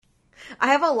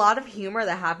I have a lot of humor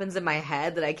that happens in my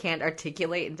head that I can't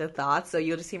articulate into thoughts, so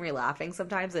you'll just hear me laughing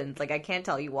sometimes, and it's like I can't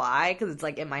tell you why, because it's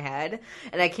like in my head,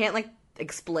 and I can't like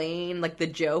explain like the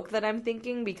joke that I'm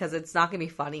thinking, because it's not gonna be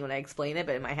funny when I explain it,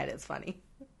 but in my head it's funny.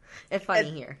 It's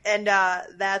funny here. And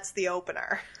that's the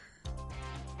opener.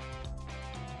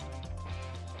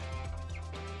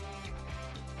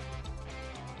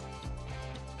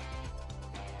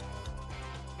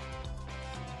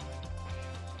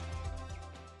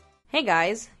 Hey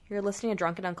guys, you're listening to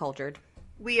Drunk and Uncultured.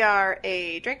 We are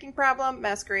a drinking problem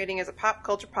masquerading as a pop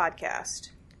culture podcast.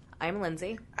 I'm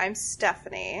Lindsay. I'm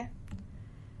Stephanie.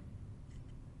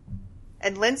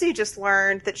 And Lindsay just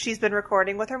learned that she's been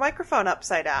recording with her microphone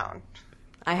upside down.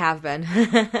 I have been.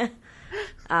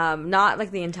 Not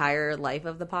like the entire life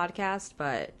of the podcast,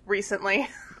 but... Recently.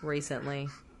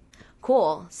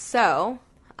 Cool. So,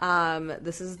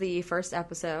 this is the first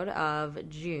episode of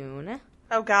June.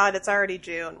 Oh God, it's already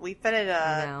June. We've been in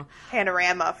a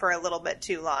panorama for a little bit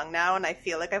too long now, and I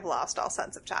feel like I've lost all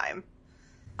sense of time.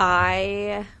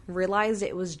 I realized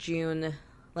it was June,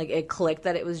 like it clicked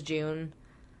that it was June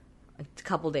a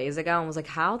couple days ago, and was like,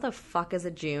 how the fuck is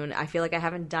it June? I feel like I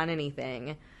haven't done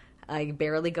anything. I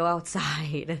barely go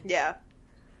outside. Yeah.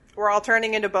 We're all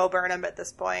turning into Bo Burnham at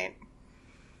this point.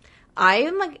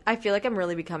 I feel like I'm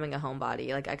really becoming a homebody.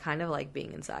 Like, I kind of like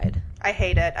being inside. I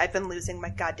hate it. I've been losing my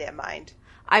goddamn mind.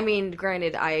 I mean,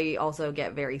 granted, I also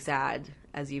get very sad,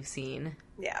 as you've seen.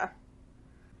 Yeah.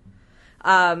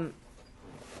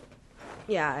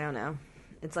 Yeah, I don't know.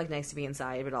 It's, like, nice to be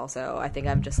inside, but also I think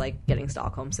I'm just, like, getting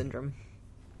Stockholm Syndrome.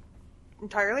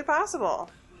 Entirely possible.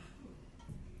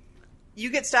 You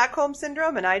get Stockholm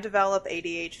Syndrome, and I develop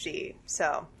ADHD.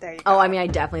 So, there you go. Oh, I mean, I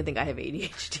definitely think I have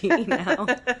ADHD now.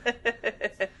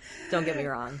 Don't get me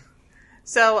wrong.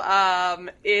 So,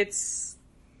 it's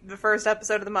the first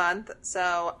episode of the month,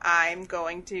 so I'm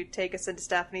going to take us into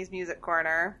Stephanie's Music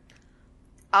Corner.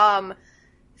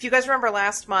 If you guys remember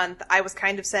last month, I was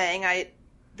kind of saying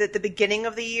that the beginning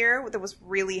of the year, there was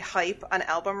really hype on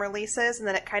album releases, and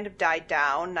then it kind of died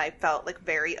down, and I felt like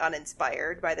very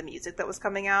uninspired by the music that was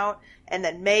coming out. And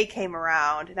then May came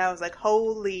around, and I was like,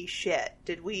 holy shit,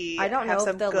 did we have some good stuff? I don't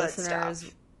know if the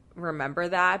listeners remember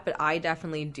that, but I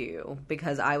definitely do,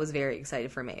 because I was very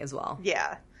excited for May as well.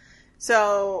 Yeah.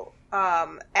 So,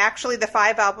 actually, the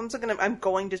 5 albums I'm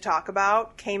going to talk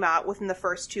about came out within the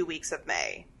first 2 weeks of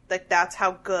May. Like, that's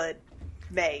how good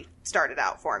May started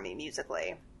out for me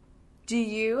musically. Do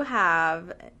you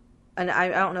have, and I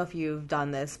don't know if you've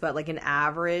done this, but like an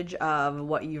average of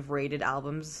what you've rated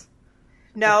albums?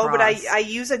 No, across? But I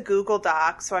use a Google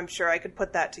Doc, so I'm sure I could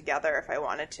put that together if I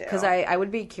wanted to. Because I would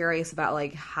be curious about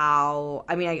like how,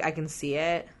 I mean, I can see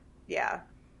it. Yeah.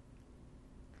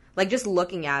 Like, just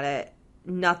looking at it,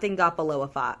 nothing got below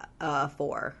a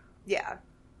 4. Yeah.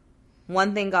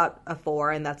 One thing got a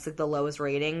 4, and that's like the lowest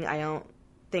rating. I don't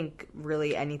think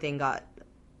really anything got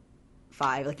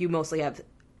 5. Like, you mostly have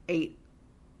 8,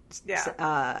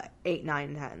 9,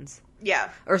 10s. Yeah.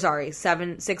 Or sorry,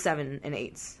 7, 6, 7, and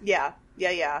 8s. Yeah.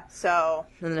 So.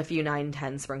 And then a few 9,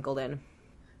 10 sprinkled in.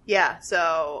 Yeah.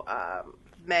 So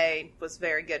May was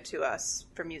very good to us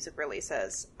for music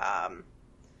releases.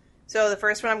 So the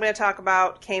first one I'm going to talk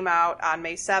about came out on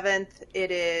May 7th. It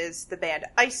is the band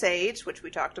Ice Age, which we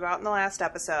talked about in the last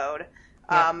episode.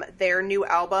 Yep. Their new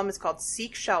album is called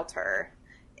Seek Shelter.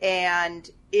 And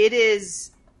it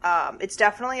is, it's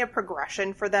definitely a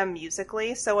progression for them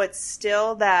musically. So it's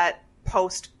still that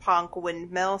post-punk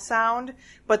windmill sound,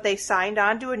 but they signed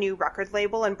on to a new record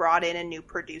label and brought in a new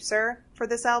producer for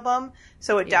this album.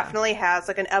 So it definitely has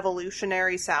like an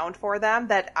evolutionary sound for them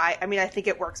that I think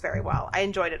it works very well. I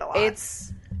enjoyed it a lot.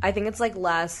 I think it's like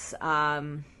less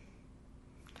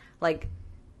like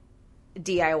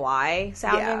DIY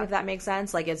sounding, if that makes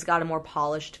sense. Like, it's got a more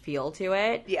polished feel to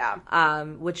it. Yeah.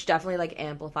 Which definitely like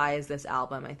amplifies this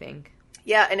album, I think.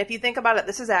 Yeah, and if you think about it,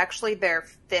 this is actually their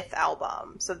 5th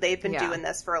album. So they've been doing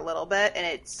this for a little bit, and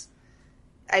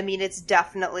it's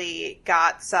definitely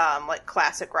got some, like,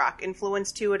 classic rock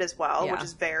influence to it as well, which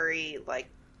is very, like,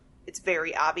 it's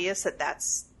very obvious that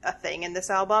that's a thing in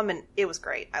this album, and it was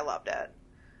great. I loved it.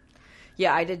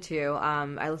 Yeah, I did too.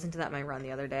 I listened to that on my run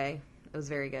the other day. It was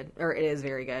very good. Or it is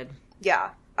very good.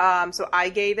 Yeah. So I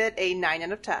gave it a 9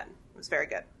 out of 10. It was very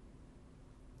good.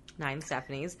 9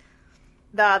 Stephanies.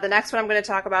 The next one I'm going to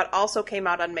talk about also came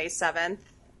out on May 7th.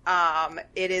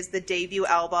 It is the debut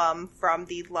album from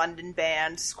the London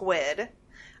band Squid.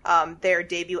 Their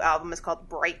debut album is called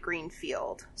Bright Green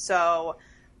Field. So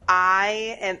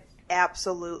I am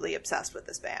absolutely obsessed with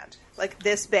this band. Like,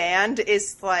 this band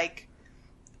is, like,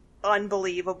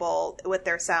 unbelievable with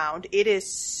their sound. It is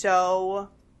so...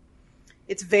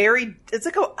 It's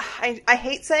like I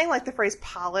hate saying like the phrase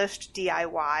polished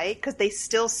DIY because they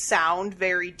still sound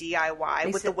very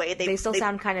DIY the way they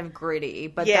sound kind of gritty,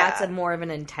 but Yeah. that's more of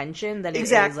an intention than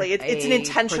exactly. it is like It's an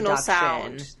intentional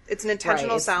production. sound. It's an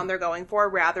intentional Right. sound they're going for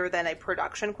rather than a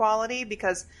production quality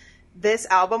because this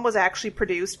album was actually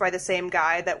produced by the same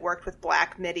guy that worked with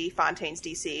Black Midi, Fontaines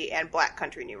DC, and Black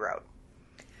Country New Road.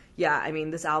 Yeah, I mean,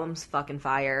 this album's fucking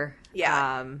fire.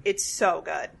 Yeah, it's so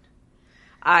good.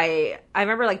 I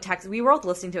remember like we were both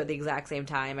listening to it at the exact same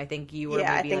time. I think you were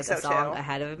maybe like so a song too.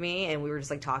 ahead of me, and we were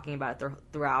just like talking about it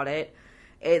throughout it.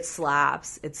 It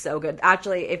slaps. It's so good.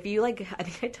 Actually, if you like, I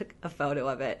think I took a photo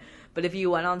of it, but if you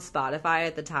went on Spotify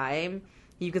at the time,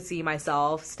 you could see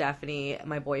myself, Stephanie,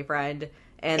 my boyfriend,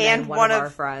 and then one of our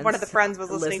friends. One of the friends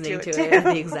was listening to it too. at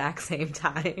the exact same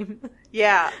time.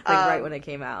 Yeah, like right when it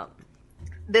came out.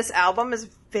 This album is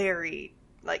very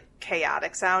like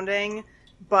chaotic sounding,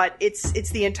 but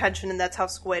it's the intention, and that's how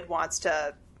Squid wants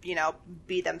to,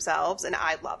 be themselves, and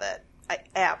I love it. I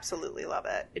absolutely love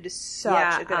it. It is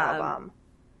such a good album.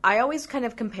 I always kind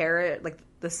of compare it, like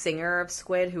the singer of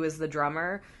Squid, who is the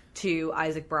drummer, to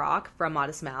Isaac Brock from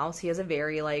Modest Mouse. He has a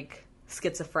very like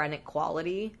schizophrenic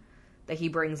quality that he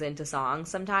brings into songs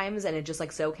sometimes, and it's just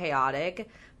like so chaotic,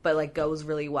 but like goes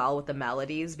really well with the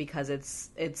melodies because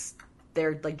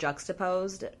they're like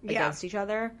juxtaposed against each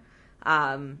other.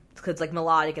 Cause it's like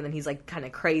melodic and then he's like kind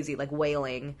of crazy, like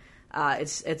wailing.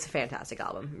 It's a fantastic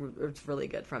album. It's really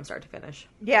good from start to finish.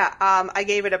 Yeah. I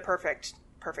gave it a perfect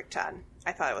 10.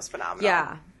 I thought it was phenomenal.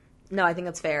 Yeah. No, I think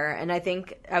that's fair. And I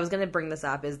think I was going to bring this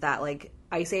up is that like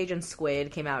Ice Age and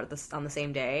Squid came out on the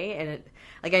same day. And it,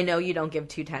 like, I know you don't give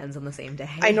 2 10s on the same day.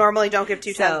 I normally don't give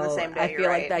 2 10s on the same day. I feel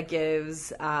right. like that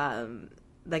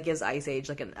gives Ice Age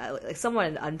like somewhat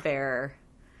an unfair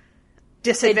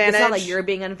disadvantage. It's not like you're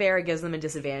being unfair. It gives them a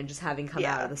disadvantage just having come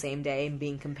out on the same day and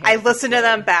being compared. I listened to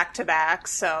them back to back,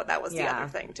 so that was the other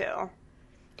thing too.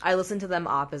 I listened to them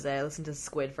opposite. I listened to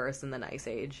Squid first and then Ice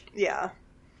Age. Yeah.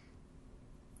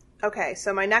 Okay,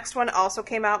 so my next one also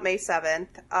came out May 7th.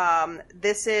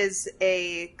 This is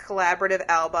a collaborative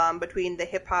album between the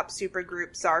hip-hop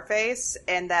supergroup Czarface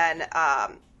and then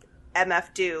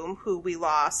MF Doom, who we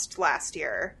lost last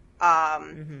year.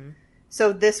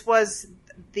 So this was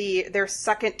their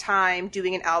second time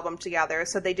doing an album together.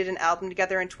 So they did an album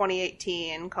together in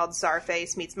 2018 called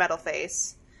Czarface Meets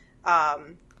Metalface.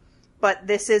 But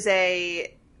this is one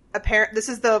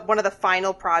of the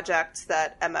final projects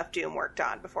that MF Doom worked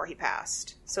on before he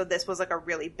passed. So this was like a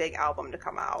really big album to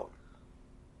come out.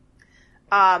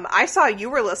 I saw you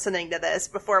were listening to this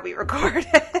before we recorded.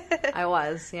 I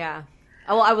was, yeah.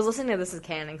 Oh, well, I was listening to This Is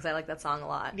Canon because I like that song a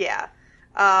lot. Yeah.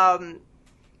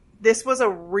 This was a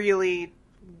really,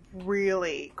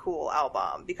 really cool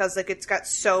album because like it's got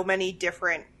so many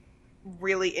different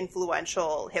really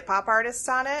influential hip-hop artists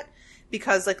on it.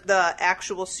 Because, like, the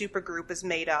actual supergroup is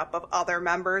made up of other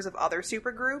members of other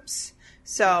supergroups.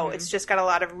 So it's just got a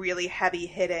lot of really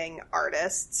heavy-hitting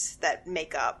artists that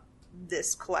make up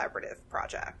this collaborative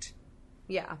project.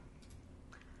 Yeah.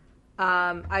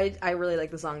 I really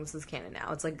like the song This Is Canon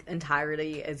Now. It's, like,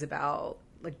 entirety is about,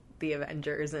 like, the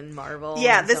Avengers and Marvel.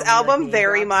 Yeah, and this so many, album like,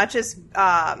 very drops. much is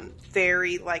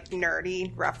very, like,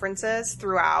 nerdy references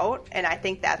throughout. And I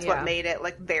think that's what made it,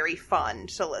 like, very fun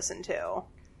to listen to.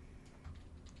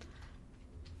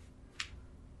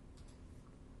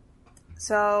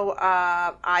 So,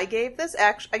 I gave this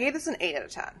an 8 out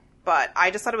of 10, but I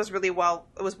just thought it was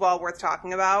well worth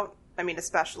talking about. I mean,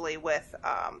 especially with,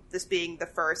 this being the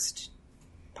first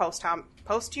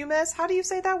posthumous? How do you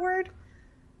say that word?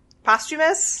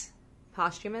 Posthumous?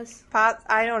 Posthumous?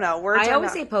 I don't know. I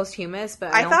always say posthumous,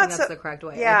 but I don't think that's the correct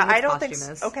way. Yeah, I don't posthumous.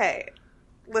 think so. Okay.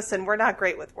 Listen, we're not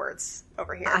great with words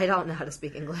over here. I don't know how to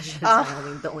speak English.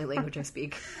 It's the only language I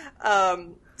speak.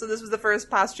 So this was the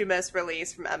first posthumous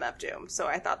release from MF Doom, so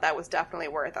I thought that was definitely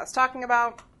worth us talking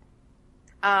about.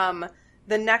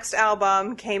 The next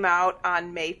album came out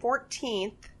on May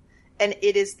 14th, and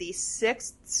it is the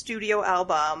 6th studio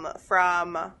album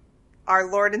from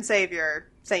our Lord and Savior,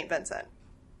 St. Vincent.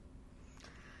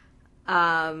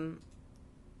 I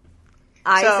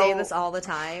say this all the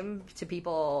time to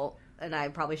people, and I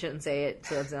probably shouldn't say it,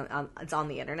 so it's on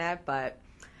the internet, but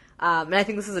and I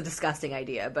think this is a disgusting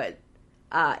idea, but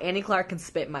Annie Clark can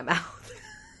spit in my mouth.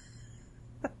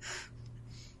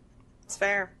 It's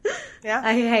fair. Yeah.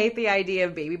 I hate the idea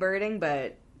of baby birding,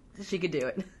 but she could do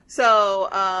it. So,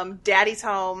 Daddy's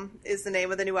Home is the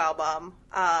name of the new album.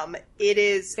 It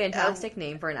is fantastic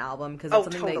name for an album because it's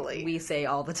something totally. that we say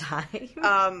all the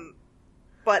time.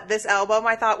 But this album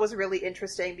I thought was really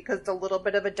interesting because it's a little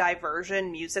bit of a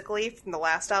diversion musically from the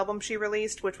last album she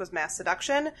released, which was Mass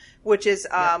Seduction, which is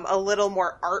a little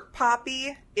more art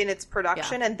poppy in its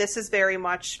production. And this is very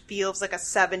much feels like a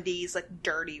 70s, like,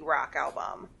 dirty rock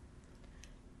album.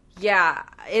 Yeah,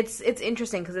 it's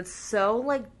interesting because it's so,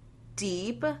 like,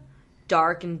 deep,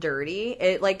 dark, and dirty.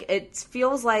 It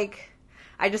feels like,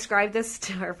 I described this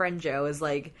to our friend Jo as,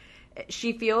 like,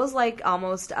 she feels like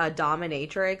almost a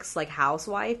dominatrix, like,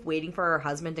 housewife waiting for her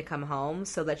husband to come home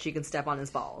so that she can step on his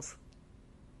balls.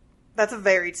 That's a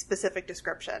very specific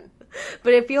description.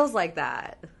 But it feels like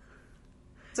that.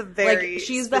 It's a very like,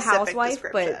 she's the housewife,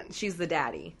 description. but she's the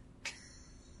daddy.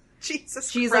 Jesus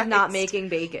She's, Christ. like, not making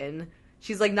bacon.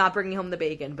 She's, like, not bringing home the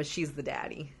bacon, but she's the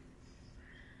daddy.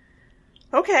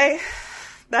 Okay.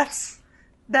 That's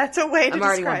a way to describe. I'm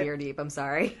already one beer deep, I'm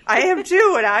sorry. I am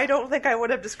too, and I don't think I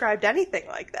would have described anything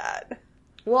like that.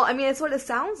 Well, I mean, it's what it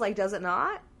sounds like, does it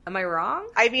not? Am I wrong?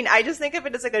 I mean, I just think of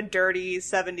it as like a dirty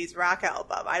 70s rock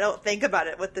album. I don't think about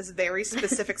it with this very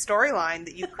specific storyline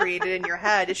that you created in your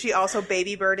head. Is she also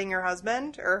baby birding her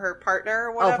husband or her partner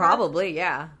or whatever? Oh, probably,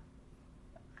 yeah.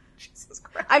 Jesus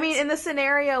Christ. I mean, in the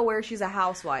scenario where she's a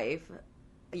housewife,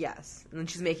 yes. And then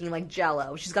she's making, like,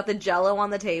 Jell-O. She's got the Jell-O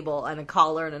on the table and a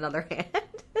collar in another hand.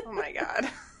 Oh my god.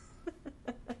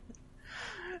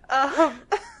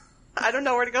 I don't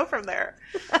know where to go from there.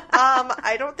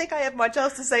 I don't think I have much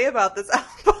else to say about this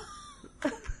album.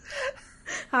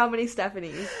 How many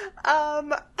Stephanies?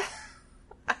 I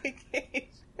gave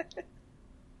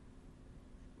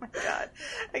my god.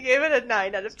 I gave it a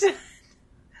 9 out of 10.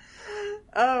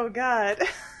 Oh god.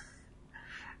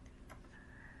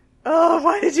 Oh,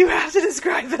 why did you have to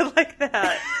describe it like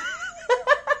that?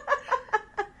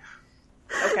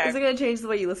 Okay. Is it going to change the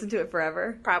way you listen to it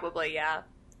forever? Probably, yeah.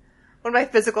 When my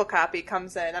physical copy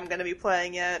comes in, I'm going to be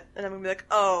playing it, and I'm going to be like,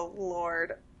 oh,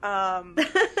 Lord.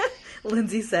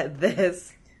 Lindsay said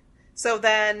this. So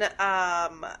then,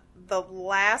 the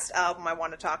last album I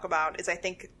want to talk about is, I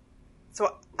think,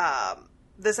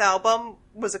 this album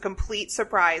was a complete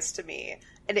surprise to me,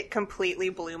 and it completely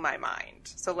blew my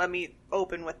mind. So let me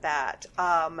open with that.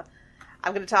 I'm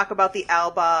going to talk about the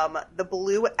album The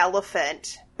Blue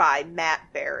Elephant by Matt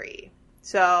Berry.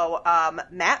 So,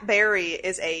 Matt Berry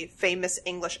is a famous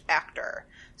English actor.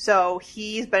 So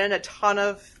he's been in a ton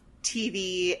of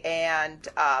TV and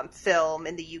film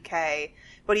in the UK,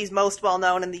 but he's most well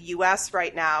known in the US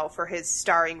right now for his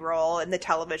starring role in the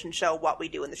television show What We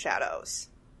Do in the Shadows.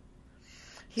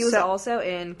 He was also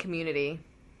in Community.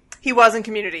 He was in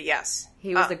Community, yes.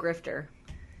 He was the grifter.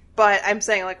 But I'm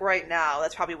saying, like, right now,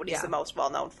 that's probably what he's the most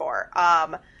well known for.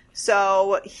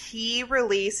 So he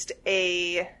released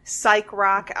a psych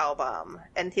rock album,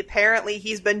 and apparently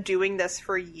he's been doing this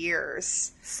for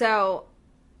years. So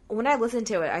when I listened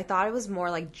to it, I thought it was more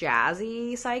like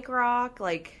jazzy psych rock.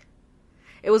 Like,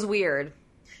 it was weird.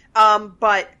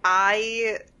 But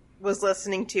I was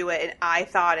listening to it, and I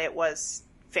thought it was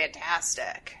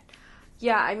fantastic.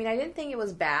 Yeah, I mean, I didn't think it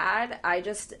was bad.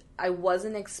 I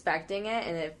wasn't expecting it,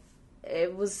 and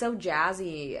it was so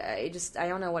jazzy. I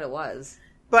don't know what it was.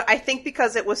 But I think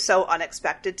because it was so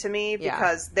unexpected to me,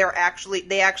 because they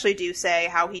actually do say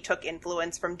how he took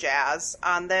influence from jazz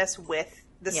on this with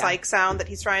the psych sound that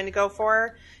he's trying to go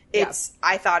for.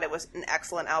 I thought it was an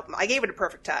excellent album. I gave it a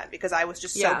perfect 10 because I was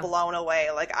just so blown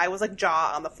away. Like, I was like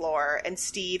jaw on the floor, and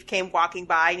Steve came walking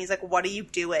by and he's like, "What are you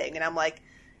doing?" And I'm like,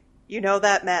 "You know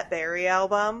that Matt Berry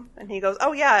album?" And he goes,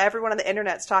 "Oh yeah, everyone on the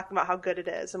internet's talking about how good it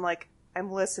is." I'm like, "I'm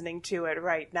listening to it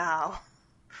right now."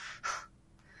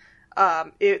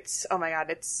 Oh my god,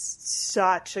 it's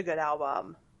such a good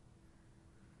album.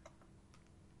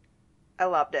 I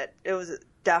loved it. It was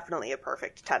definitely a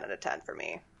perfect 10 out of 10 for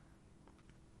me.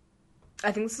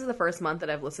 I think this is the first month that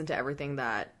I've listened to everything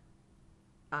that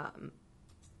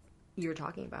you're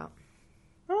talking about.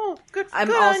 Oh, good. I'm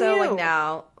good also on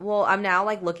you. I'm now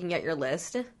like looking at your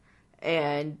list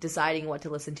and deciding what to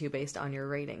listen to based on your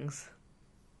ratings.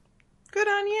 Good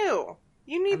on you.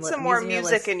 You need some more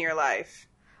music in your life.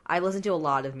 I listen to a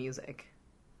lot of music.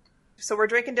 So we're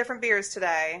drinking different beers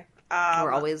today.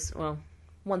 We're always,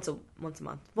 once a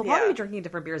month. We'll probably be drinking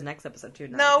different beers next episode too.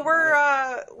 No,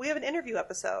 we have an interview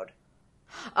episode.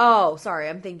 Oh, sorry.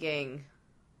 I'm thinking,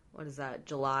 what is that?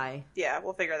 July. Yeah,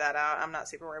 we'll figure that out. I'm not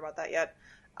super worried about that yet.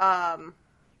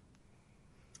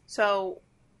 So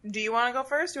do you want to go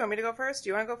first? Do you want me to go first? Do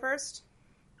you want to go first?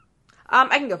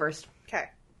 I can go first. Okay.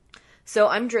 So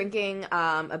I'm drinking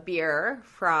a beer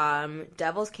from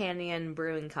Devil's Canyon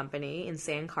Brewing Company in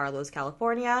San Carlos,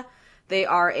 California. They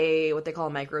are what they call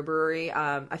a microbrewery.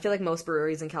 I feel like most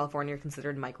breweries in California are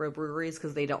considered microbreweries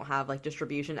because they don't have like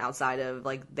distribution outside of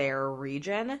like their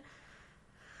region.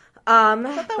 I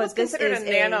thought that was considered a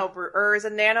nano or is a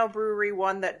nano brewery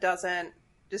one that doesn't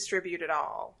distribute at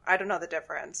all? I don't know the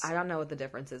difference. I don't know what the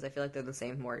difference is. I feel like they're the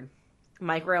same word.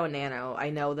 Micro and nano, I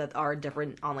know that are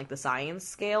different on like the science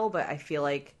scale, but I feel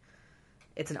like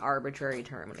it's an arbitrary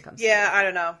term when it comes to it. I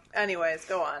don't know. Anyways,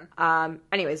 go on.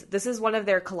 Anyways, this is one of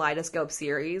their Kaleidoscope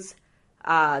series.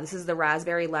 This is the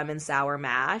Raspberry Lemon Sour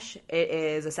Mash. It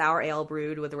is a sour ale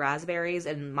brewed with raspberries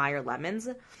and Meyer lemons.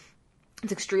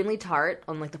 It's extremely tart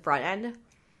on like the front end.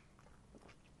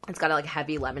 It's got a like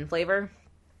heavy lemon flavor,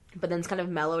 but then it's kind of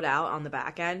mellowed out on the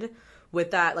back end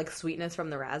with that like sweetness from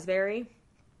the raspberry.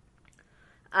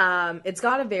 It's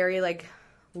got a very like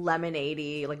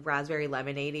lemonade-y, like raspberry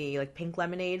lemonade-y, like pink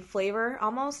lemonade flavor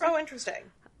almost. Oh, interesting.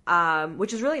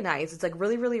 Which is really nice. It's like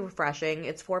really, really refreshing.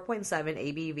 It's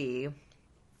 4.7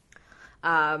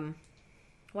 ABV.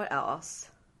 What else?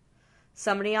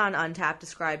 Somebody on Untappd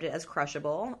described it as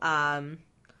crushable.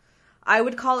 I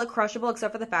would call it crushable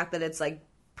except for the fact that it's like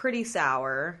pretty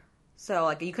sour. So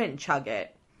like you couldn't chug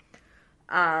it.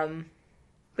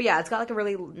 But yeah, it's got like a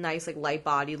really nice like light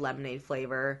bodied lemonade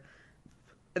flavor.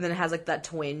 And then it has like that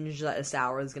twinge that a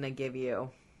sour is gonna give you.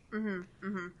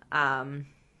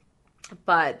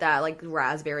 But that like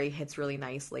raspberry hits really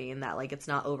nicely and that like it's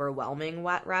not overwhelming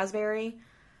wet raspberry.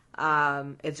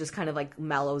 It just kind of like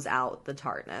mellows out the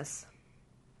tartness.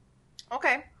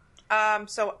 Okay.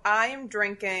 So I'm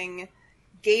drinking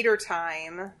Gator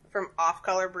Time from Off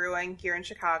Color Brewing here in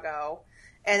Chicago.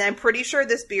 And I'm pretty sure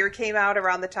this beer came out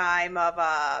around the time of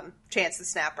Chance the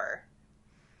Snapper.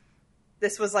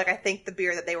 This was like I think the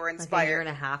beer that they were inspired. Like a year and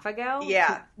a half ago.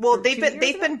 Yeah. Well, they've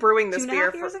been brewing this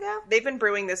beer years ago. They've been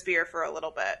brewing this beer for a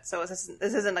little bit. So this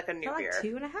isn't like a new beer.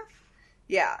 Like 2.5.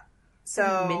 Yeah.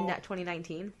 So mid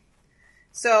 2019.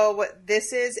 So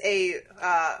this is a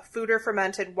foeder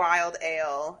fermented wild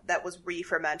ale that was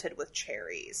re-fermented with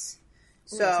cherries.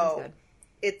 Ooh, so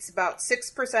it's about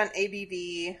 6%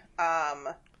 ABV.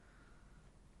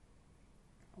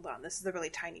 Hold on, this is a really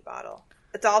tiny bottle.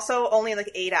 It's also only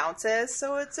like 8 ounces,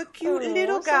 so it's a cute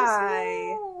little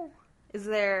guy. So is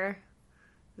there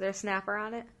a snapper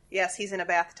on it? Yes, he's in a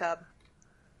bathtub.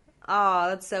 Oh,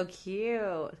 that's so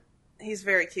cute. He's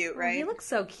very cute, right? He looks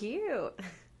so cute.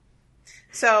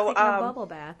 So, a bubble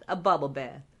bath. Bubble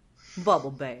bath.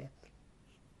 Bubble bath.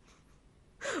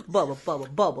 Bubble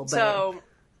bath. So,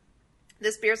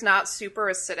 this beer's not super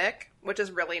acidic, which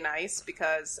is really nice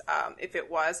because if it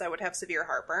was, I would have severe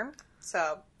heartburn.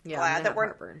 So, yeah,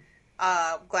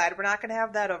 glad we're not going to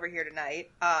have that over here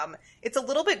tonight. It's a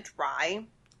little bit dry.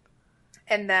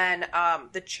 And then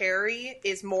the cherry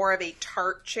is more of a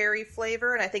tart cherry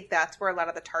flavor, and I think that's where a lot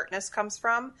of the tartness comes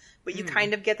from. But you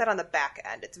kind of get that on the back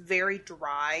end. It's very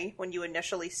dry when you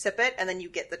initially sip it, and then you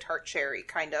get the tart cherry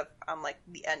kind of on like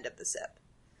the end of the sip.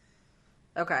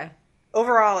 Okay.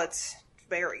 Overall, it's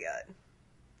very good.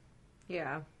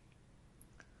 Yeah.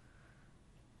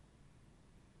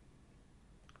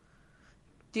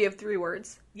 Do you have 3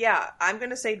 words? Yeah, I'm going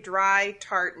to say dry,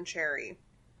 tart, and cherry.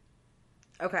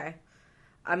 Okay.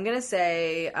 I'm going to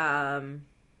say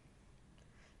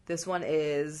this one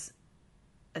is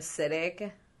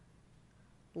acidic,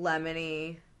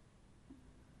 lemony,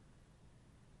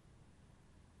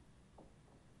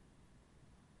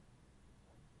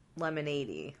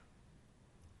 lemonade-y.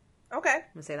 Okay. I'm going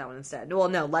to say that one instead. Well,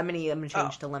 no, lemony, I'm going to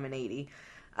change to lemonade-y.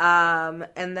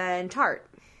 And then tart.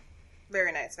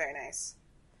 Very nice, very nice.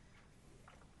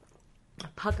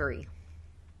 Puckery.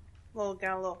 Got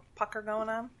a little pucker going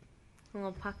on. A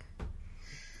little puck.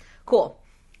 Cool.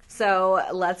 So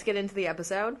let's get into the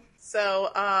episode.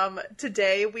 So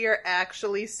today we are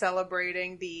actually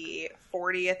celebrating the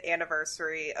 40th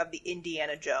anniversary of the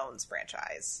Indiana Jones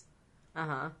franchise.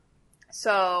 Uh-huh.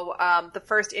 So the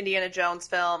first Indiana Jones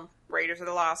film, Raiders of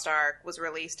the Lost Ark, was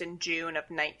released in June of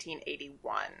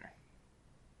 1981.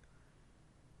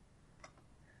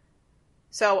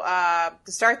 So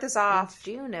to start this off... It's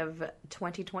June of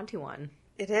 2021.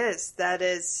 It is. That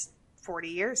is 40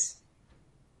 years.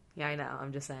 Yeah, I know.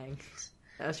 I'm just saying.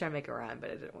 I was trying to make a rhyme, but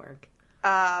it didn't work.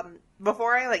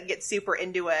 Before I get super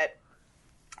into it,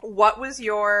 what was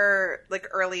your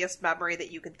earliest memory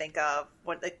that you can think of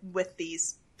with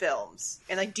these films?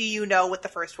 And do you know what the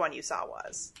first one you saw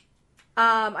was?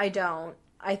 I don't.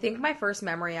 I think my first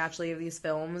memory actually of these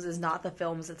films is not the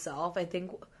films itself. I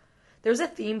think there's a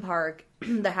theme park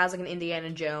that has an Indiana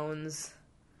Jones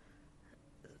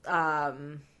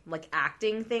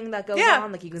acting thing that goes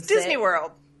on. You can Disney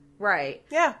World. Right.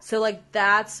 Yeah. So, like,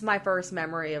 that's my first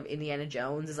memory of Indiana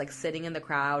Jones, is, like, sitting in the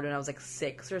crowd when I was, like,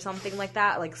 6 or something like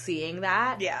that, like, seeing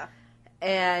that. Yeah.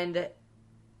 And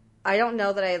I don't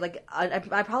know that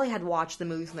I probably had watched the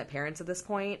movies with my parents at this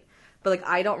point, but, like,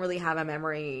 I don't really have a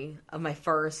memory of my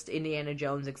first Indiana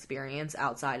Jones experience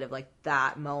outside of, like,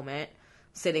 that moment,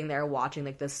 sitting there watching,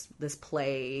 like, this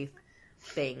play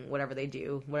thing, whatever they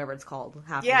do, whatever it's called.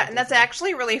 Yeah, and that's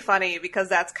actually really funny because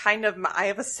that's kind of I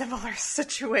have a similar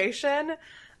situation.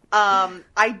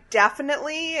 I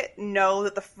definitely know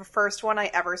that the first one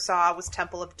I ever saw was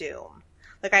Temple of Doom.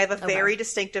 Like, I have a very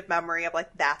distinctive memory of,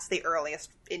 like, that's the earliest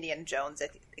Indiana Jones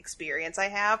experience I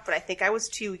have, but I think I was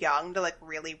too young to, like,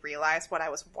 really realize what I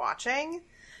was watching.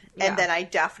 Yeah. And then I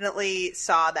definitely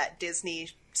saw that Disney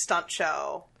stunt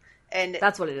show. And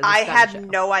that's what it is. I had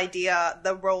no idea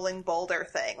the rolling boulder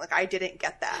thing. Like, I didn't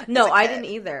get that. No, I didn't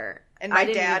either. And my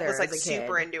dad was, like,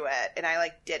 super into it, and I,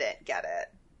 like, didn't get it.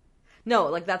 No,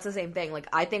 like, that's the same thing. Like,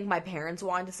 I think my parents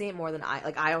wanted to see it more than I.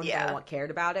 Like, I don't know what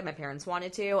cared about it. My parents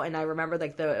wanted to, and I remember,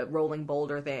 like, the rolling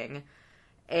boulder thing,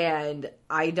 and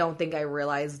I don't think I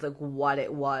realized, like, what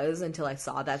it was until I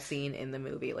saw that scene in the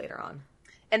movie later on.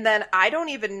 And then I don't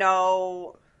even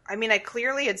know... I mean, I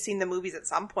clearly had seen the movies at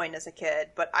some point as a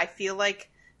kid, but I feel like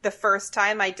the first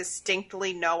time I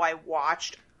distinctly know I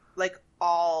watched, like,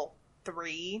 all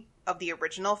 3 of the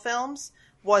original films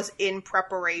was in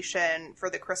preparation for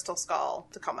the Crystal Skull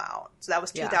to come out. So that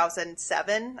was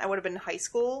 2007. I would have been in high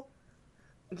school.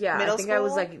 Yeah, I think I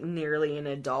was, like, nearly an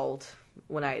adult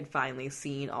when I had finally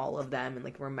seen all of them and,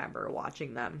 like, remember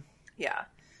watching them. Yeah.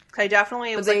 I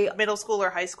definitely was like middle school or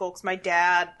high school because my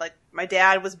dad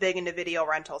was big into video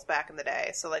rentals back in the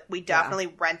day. So, like, we definitely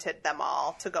rented them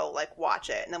all to go, like, watch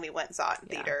it. And then we went and saw it in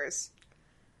theaters.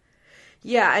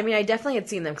 Yeah, I mean, I definitely had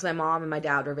seen them because my mom and my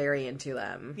dad were very into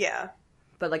them. Yeah.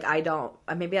 But, like,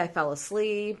 maybe I fell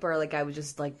asleep or, like, I was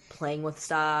just, like, playing with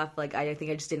stuff. Like, I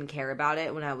think I just didn't care about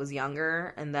it when I was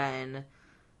younger and then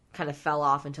kind of fell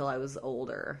off until I was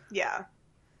older. Yeah.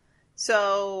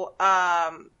 So,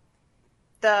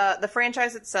 The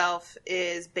franchise itself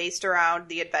is based around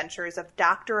the adventures of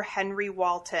Dr. Henry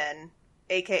Walton,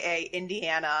 a.k.a.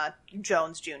 Indiana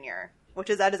Jones Jr.,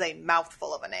 that is a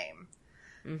mouthful of a name.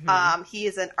 Mm-hmm. He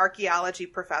is an archaeology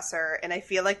professor, and I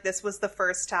feel like this was the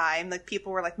first time, like,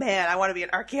 people were like, man, I want to be an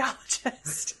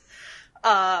archaeologist.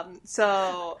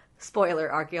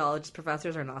 Spoiler, archaeologist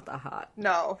professors are not that hot.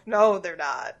 No, they're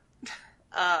not.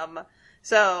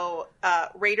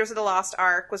 Raiders of the Lost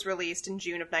Ark was released in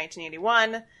June of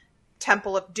 1981.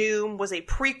 Temple of Doom was a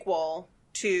prequel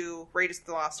to Raiders of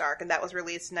the Lost Ark, and that was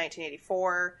released in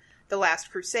 1984. The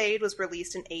Last Crusade was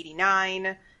released in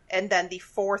 1989. And then the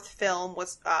 4th film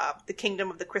was The Kingdom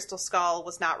of the Crystal Skull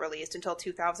was not released until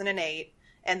 2008.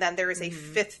 And then there is a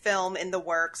 5th film in the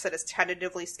works that is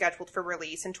tentatively scheduled for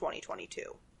release in 2022.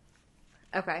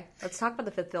 Okay, let's talk about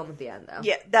the 5th film at the end, though.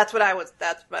 Yeah, that's what I was.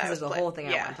 There's a whole thing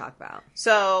I want to talk about.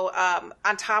 So,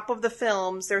 on top of the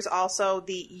films, there's also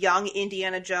the Young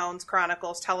Indiana Jones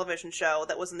Chronicles television show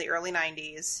that was in the early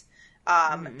 90s.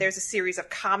 There's a series of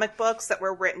comic books that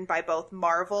were written by both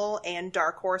Marvel and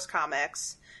Dark Horse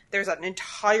Comics. There's an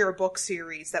entire book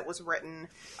series that was written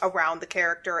around the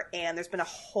character, and there's been a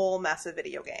whole mess of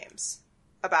video games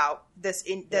about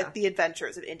the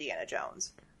adventures of Indiana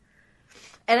Jones.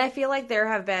 And I feel like there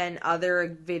have been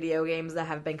other video games that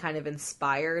have been kind of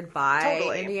inspired by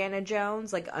Indiana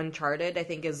Jones. Like Uncharted, I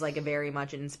think, is, like, a very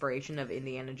much an inspiration of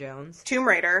Indiana Jones. Tomb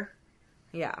Raider.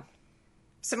 Yeah.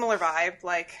 Similar vibe,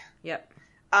 like... Yep.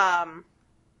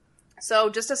 So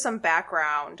just as some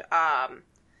background,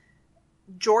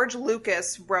 George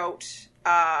Lucas wrote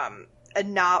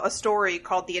a story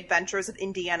called The Adventures of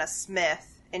Indiana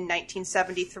Smith in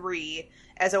 1973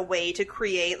 as a way to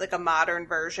create, like, a modern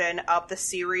version of the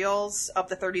serials of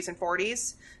the 30s and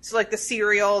 40s. So, like, the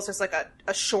serials is, like,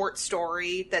 a short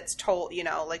story that's told, you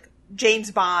know, like,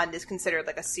 James Bond is considered,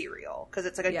 like, a serial because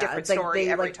it's, like, a different story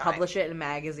every time. They publish it in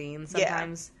magazines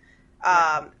sometimes.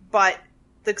 But...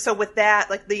 So with that,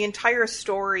 like, the entire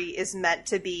story is meant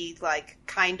to be, like,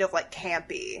 kind of, like,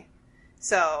 campy.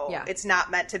 So it's not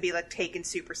meant to be, like, taken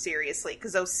super seriously.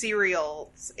 Because those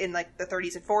serials in, like, the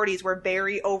 30s and 40s were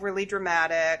very overly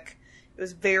dramatic. It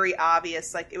was very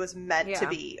obvious. Like, it was meant to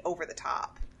be over the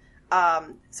top.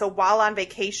 So while on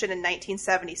vacation in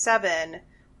 1977,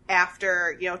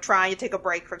 after, you know, trying to take a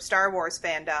break from Star Wars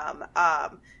fandom,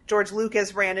 George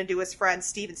Lucas ran into his friend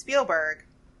Steven Spielberg.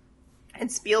 And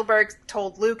Spielberg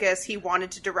told Lucas he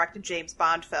wanted to direct a James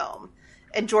Bond film.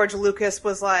 And George Lucas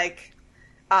was like,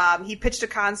 he pitched a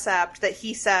concept that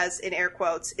he says, in air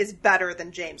quotes, is better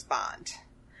than James Bond.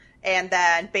 and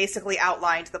then basically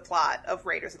outlined the plot of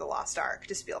Raiders of the Lost Ark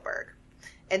to Spielberg.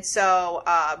 And so,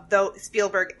 though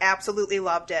Spielberg absolutely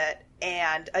loved it,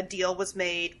 and a deal was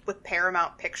made with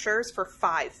Paramount Pictures for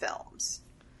 5 films.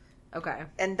 Okay.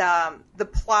 And the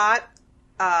plot,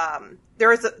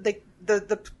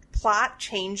 the plot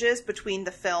changes between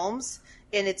the films,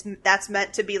 and that's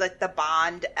meant to be like the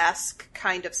Bond-esque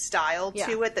kind of style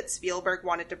to it that Spielberg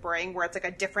wanted to bring, where it's like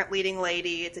a different leading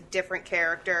lady, it's a different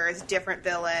character, it's different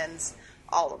villains,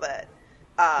 all of it.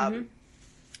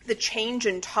 The change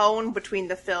in tone between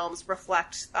the films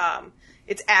reflects,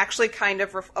 it's actually kind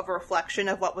of a reflection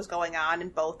of what was going on in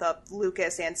both of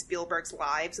Lucas and Spielberg's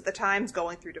lives at the time,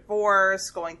 going through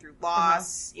divorce, going through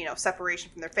loss,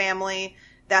 separation from their family.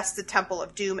 That's the Temple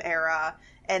of Doom era.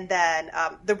 And then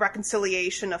the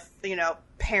reconciliation of,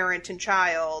 parent and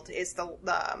child is the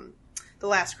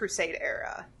Last Crusade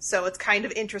era. So it's kind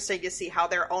of interesting to see how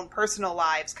their own personal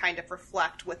lives kind of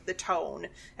reflect with the tone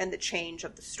and the change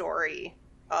of the story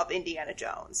of Indiana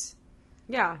Jones.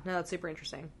 Yeah, no, that's super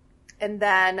interesting. And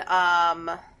then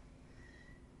a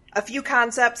few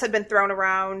concepts had been thrown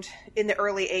around in the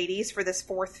early 80s for this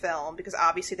 4th film, because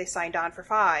obviously they signed on for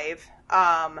 5.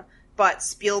 But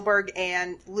Spielberg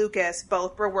and Lucas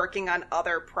both were working on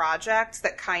other projects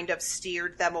that kind of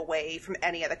steered them away from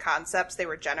any of the concepts they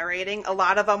were generating. A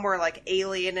lot of them were like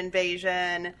alien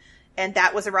invasion, and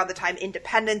that was around the time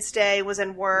Independence Day was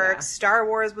in work, Star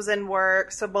Wars was in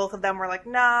work, so both of them were like,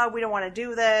 nah, we don't want to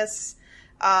do this.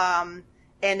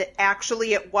 And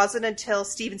actually, it wasn't until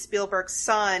Steven Spielberg's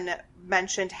son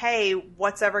mentioned, hey,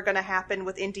 what's ever going to happen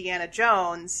with Indiana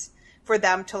Jones, for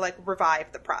them to, like,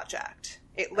 revive the project.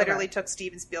 It literally took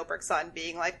Steven Spielberg's son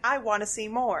being like, I want to see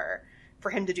more,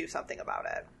 for him to do something about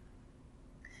it.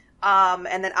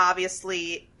 And then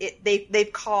obviously,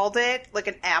 they've called it, like,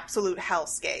 an absolute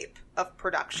hellscape of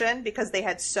production, because they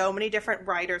had so many different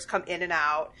writers come in and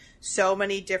out, so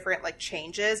many different, like,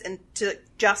 changes, and to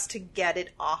get it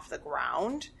off the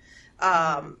ground,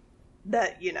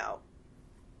 that,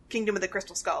 Kingdom of the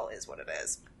Crystal Skull is what it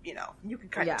is. You can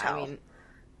kind of tell.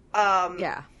 I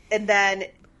mean, and then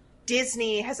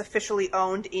Disney has officially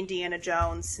owned Indiana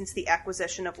Jones since the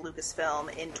acquisition of Lucasfilm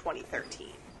in 2013.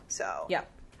 So, yeah.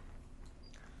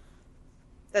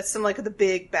 That's some, like, the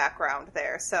big background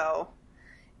there. So,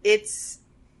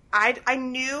 I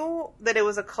knew that it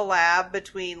was a collab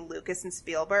between Lucas and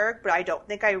Spielberg, but I don't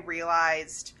think I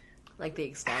realized, like, the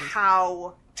extent,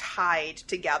 how tied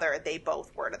together they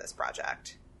both were to this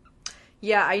project.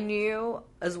 Yeah, I knew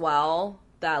as well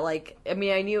that, like, I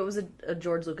knew it was a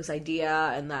George Lucas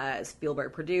idea and that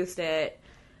Spielberg produced it.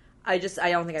 I don't think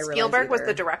I realized Spielberg was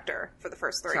either. the director for the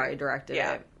first 3. Sorry, directed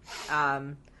it.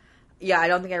 Yeah, I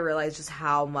don't think I realized just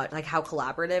how much, like, how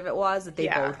collaborative it was that they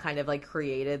both kind of, like,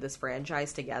 created this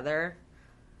franchise together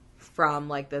from,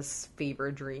 like, this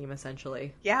fever dream,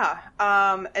 essentially. Yeah.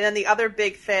 And then the other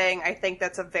big thing, I think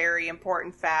that's a very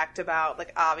important fact about,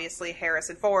 like, obviously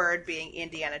Harrison Ford being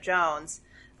Indiana Jones,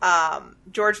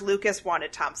 George Lucas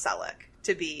wanted Tom Selleck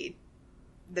to be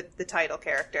the title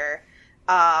character.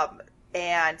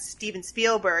 And Steven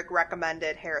Spielberg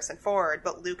recommended Harrison Ford,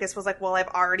 but Lucas was like, well, I've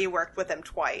already worked with him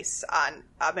twice on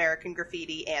American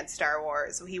Graffiti and Star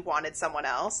Wars, so he wanted someone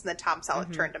else, and then Tom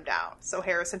Selleck turned him down. So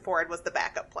Harrison Ford was the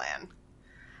backup plan.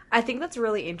 I think that's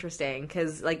really interesting,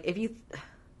 because, like, if you,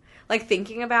 like,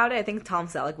 thinking about it, I think Tom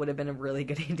Selleck would have been a really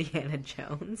good Indiana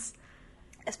Jones.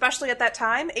 Especially at that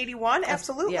time, 81,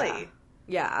 absolutely.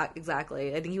 Yeah,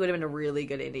 exactly. I think he would have been a really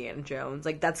good Indiana Jones.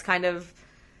 Like, that's kind of,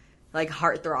 like,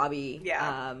 heartthrobby.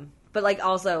 Yeah. But, like,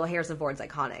 also Harrison Ford's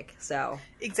iconic, so.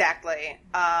 Exactly.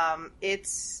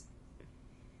 It's...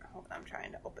 Hold on, I'm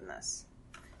trying to open this.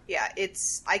 Yeah,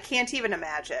 I can't even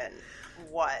imagine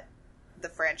what the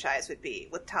franchise would be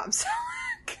with Tom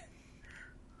Selleck.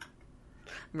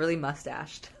 Really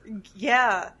mustached.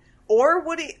 Yeah. Or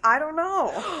would he... I don't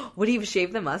know. Would he have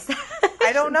shaved the mustache?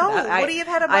 I don't know. Would he have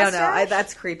had a mustache? I don't know.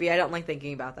 That's creepy. I don't like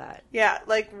thinking about that. Yeah,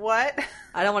 like, what?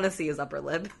 I don't want to see his upper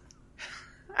lip.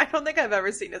 I don't think I've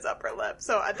ever seen his upper lip,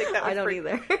 so I think that would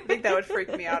either. I think that would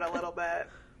freak me out a little bit.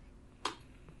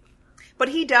 But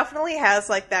he definitely has,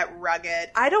 like, that rugged...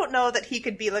 I don't know that he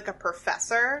could be, like, a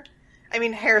professor. I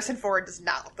mean, Harrison Ford does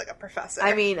not look like a professor.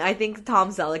 I mean, I think Tom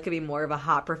Selleck could be more of a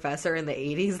hot professor in the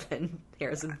 80s than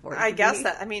Harrison Ford. I guess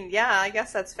that... I mean, yeah, I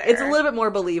guess that's fair. It's a little bit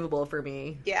more believable for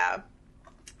me. Yeah.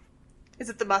 Is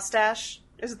it the mustache?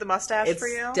 Is it the mustache for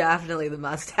you? It's definitely the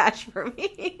mustache for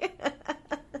me.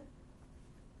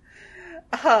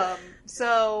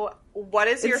 So what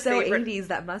is your favorite? It's so 80s,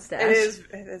 that mustache.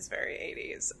 It is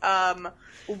very 80s.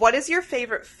 What is your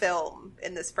favorite film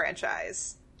in this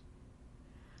franchise?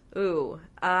 Ooh,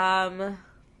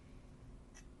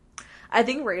 I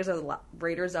think Raiders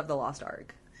of the Lost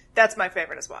Ark. That's my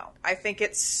favorite as well. I think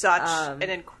it's such an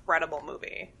incredible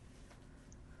movie.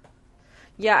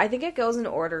 Yeah, I think it goes in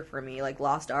order for me, like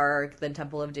Lost Ark, then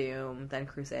Temple of Doom, then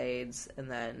Crusades, and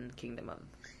then Kingdom of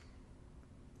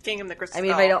the Crystal I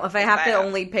mean, Skull if I have to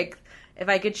only pick, if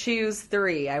I could choose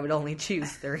 3, I would only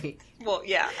choose 3. Well,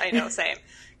 yeah, I know, same.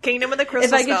 Kingdom of the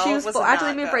Crystal Skull. If I could choose, was actually,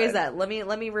 not let me good. rephrase that. Let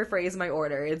me rephrase my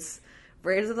order. It's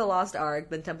Raiders of the Lost Ark,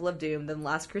 then Temple of Doom, then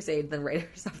Last Crusade, then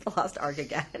Raiders of the Lost Ark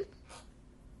again.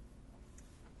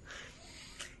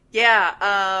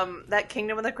 Yeah, that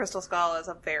Kingdom of the Crystal Skull is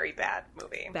a very bad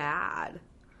movie. Bad.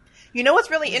 You know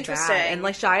what's really interesting? Bad. And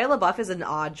like Shia LaBeouf is an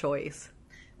odd choice.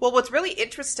 Well, what's really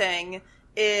interesting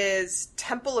is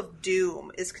Temple of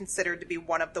Doom is considered to be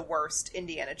one of the worst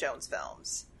Indiana Jones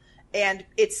films. And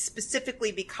it's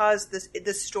specifically because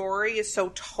the story is so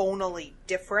tonally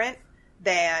different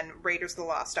than Raiders of the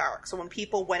Lost Ark. So when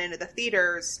people went into the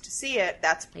theaters to see it,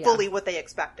 that's fully what they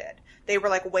expected. They were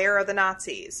like, where are the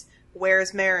Nazis?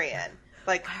 Where's Marion?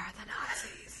 Like, where are the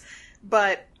Nazis?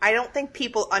 But I don't think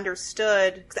people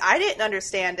understood, because I didn't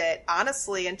understand it,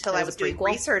 honestly, until I was doing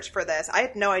research for this. I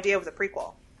had no idea it was a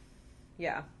prequel.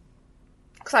 Yeah.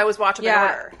 Because I was watching in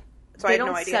order. So I had no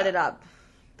idea. They don't set it up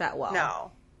that well.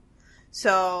 No.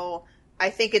 So I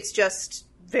think it's just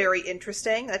very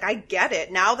interesting. Like, I get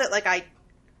it. Now that, like,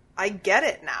 I get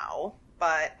it now.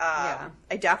 But I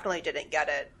definitely didn't get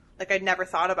it. Like, I'd never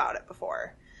thought about it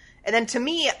before. And then to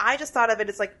me, I just thought of it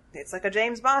as like, it's like a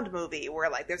James Bond movie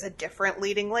where like there's a different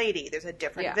leading lady, there's a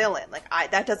different villain. Like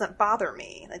that doesn't bother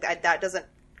me. Like that doesn't,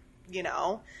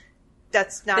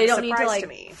 that's not a surprise to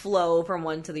me. Flow from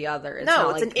one to the other.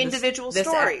 It's an individual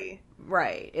story.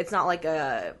 Right. It's not like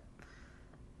the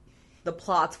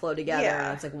plots flow together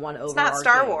and it's like one overarching. It's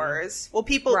not Star Wars. Well,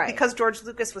 people, because George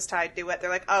Lucas was tied to it,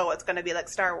 they're like, oh, it's going to be like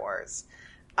Star Wars.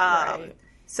 Right.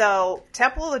 So,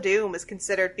 Temple of the Doom is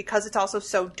considered, because it's also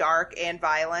so dark and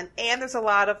violent, and there's a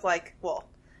lot of,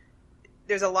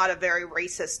 there's a lot of very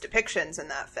racist depictions in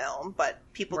that film, but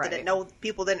people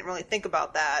didn't really think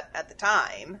about that at the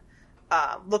time.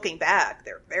 Looking back,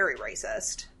 they're very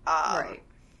racist.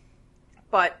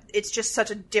 But it's just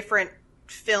such a different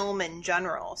film in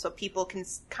general, so people can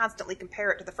constantly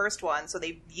compare it to the first one, so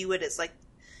they view it as,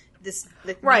 this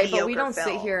right, but we don't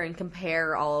sit here and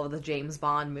compare all of the James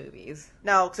Bond movies.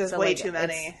 No, because there's way too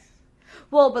many.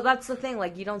 Well, but that's the thing.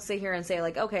 Like, you don't sit here and say,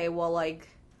 like, okay, well, like,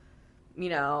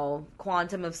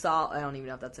 Quantum of Solace. I don't even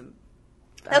know if that's a...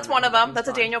 That's one of them. That's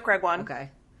a Daniel Craig one.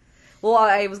 Okay. Well,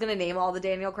 I was going to name all the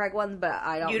Daniel Craig ones, but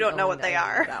I don't... You don't know what they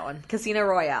are. That one. Casino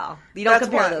Royale. You don't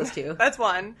compare those two. That's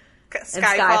one.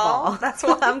 Skyfall. That's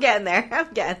one. I'm getting there.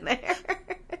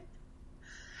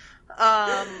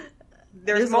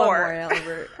 There's more. One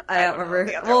more. I don't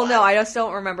remember. Well, no, I just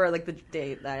don't remember the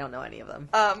date. I don't know any of them.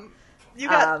 You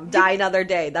got Die Another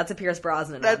Day. That's a Pierce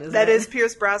Brosnan one. That is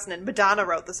Pierce Brosnan. Madonna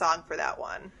wrote the song for that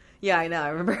one. Yeah, I know. I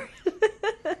remember.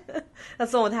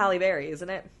 That's the one with Halle Berry, isn't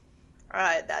it?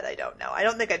 That I don't know. I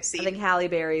don't think I've seen. I think Halle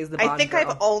Berry is the Bond girl.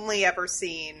 I've only ever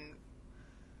seen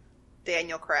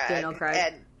Daniel Craig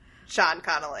and Sean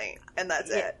Connery, and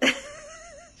that's it.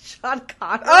 Sean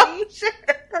Connery? Oh, sure.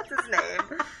 That's his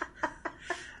name.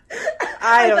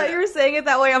 I thought you were saying it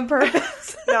that way on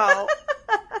purpose. No.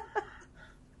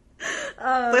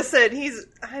 Listen,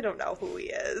 I don't know who he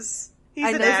is. He's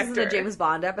an actor. This isn't a James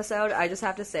Bond episode. I just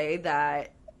have to say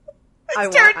that I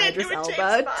want Idris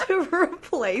Elba to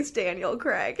replace Daniel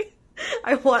Craig.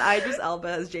 I want Idris Elba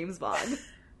as James Bond.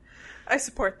 I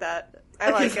support that.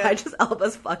 I like it. Idris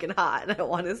Elba's fucking hot, and I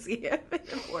want to see him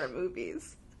in more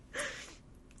movies.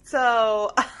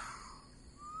 So,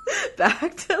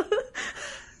 back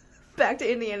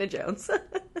to Indiana Jones.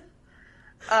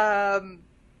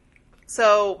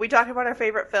 So we talked about our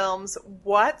favorite films.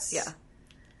 What's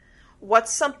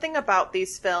something about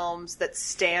these films that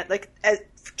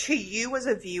to you as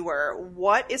a viewer?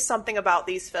 What is something about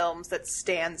these films that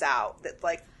stands out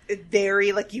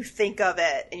that you think of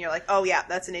it and you're like, oh yeah,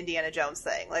 that's an Indiana Jones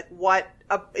thing? Like, what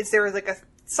is there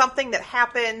something that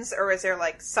happens, or is there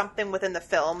something within the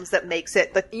films that makes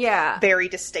it very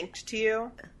distinct to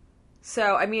you?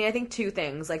 So, I mean, I think two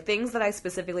things. Things that I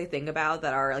specifically think about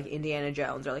that are, Indiana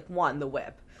Jones are, one, the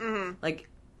whip. Mm-hmm.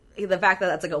 The fact that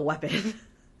that's, a weapon.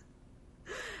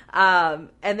 And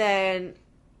then...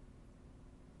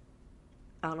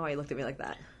 I don't know why you looked at me like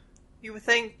that. You would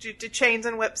think, do chains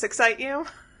and whips excite you?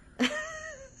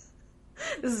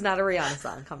 This is not a Rihanna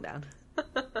song. Calm down.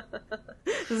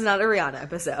 This is not a Rihanna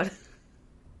episode.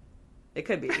 It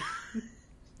could be.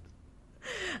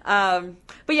 But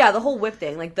yeah, the whole whip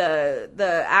thing, like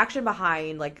the action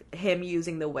behind like him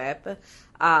using the whip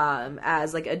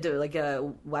as like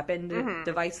a weapon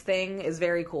device thing is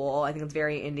very cool. I think it's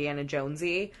very Indiana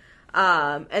Jonesy.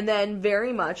 And then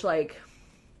very much like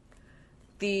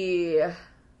I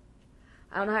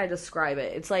don't know how to describe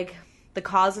it. It's like the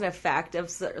cause and effect of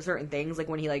certain things, like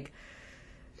when he like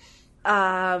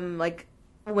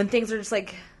when things are just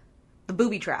like the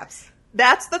booby traps.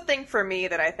 That's the thing for me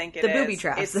that I think it is. The booby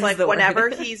traps. It's like whenever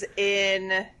he's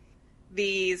in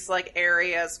these like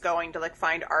areas going to like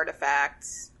find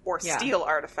artifacts or steal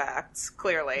artifacts,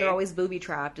 clearly. They're always booby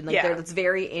trapped, and like it's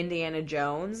very Indiana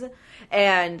Jones.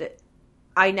 And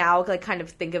I now like kind of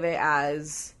think of it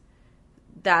as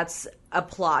that's a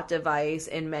plot device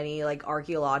in many like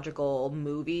archaeological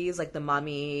movies, like The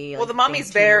Mummy. Well, The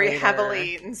Mummy's very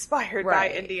heavily inspired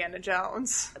by Indiana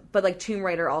Jones. But like Tomb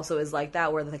Raider also is like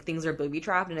that, where like things are booby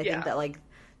trapped, and I think that like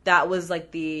that was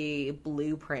like the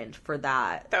blueprint for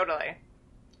that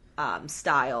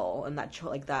style and that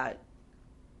like that.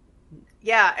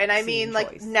 Yeah, and I mean,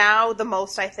 like now the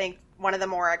most I think one of the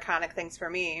more iconic things for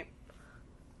me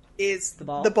is the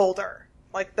boulder.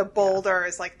 Like, the boulder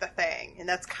is, like, the thing. And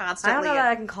that's constantly... I don't know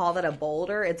that I can call that a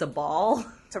boulder. It's a ball.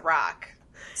 It's a rock.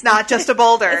 It's not just a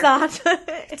boulder. It's not.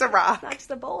 It's a rock. It's not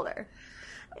just a boulder.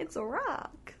 It's a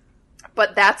rock.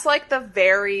 But that's, like, the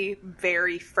very,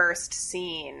 very first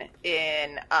scene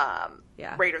in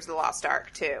Raiders of the Lost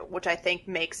Ark, too. Which I think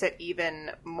makes it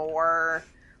even more,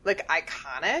 like,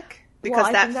 iconic. Because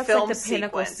I think that's, film like, the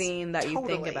pinnacle scene that you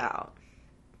think about.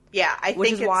 Yeah,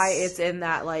 Which is why it's in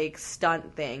that, like,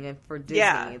 stunt thing for Disney.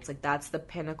 Yeah. It's, like, that's the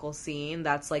pinnacle scene.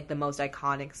 That's, like, the most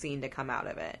iconic scene to come out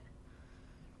of it.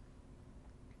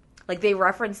 Like, they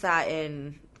reference that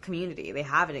in Community. They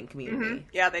have it in Community. Mm-hmm.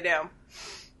 Yeah, they do.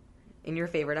 In your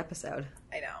favorite episode.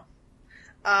 I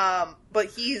know. But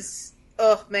he's...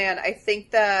 Oh, man, I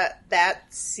think that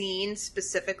scene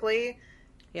specifically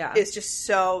is just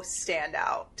so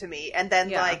standout to me. And then,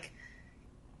 like...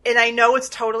 And I know it's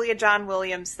totally a John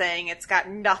Williams thing. It's got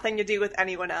nothing to do with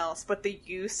anyone else. But the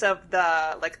use of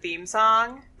the, like, theme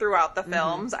song throughout the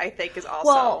films, I think, is also...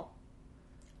 Well,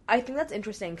 I think that's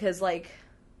interesting, because, like...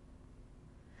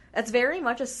 That's very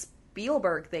much a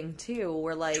Spielberg thing, too,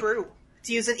 where, like... True.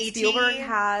 To use an E.T. Spielberg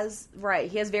has...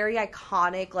 Right. He has very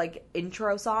iconic, like,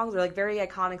 intro songs, or, like, very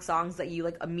iconic songs that you,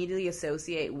 like, immediately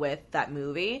associate with that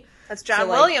movie. That's John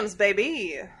Williams,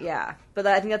 baby. Yeah. But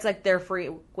I think that's, like, their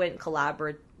frequent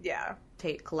collaboratorship. Yeah.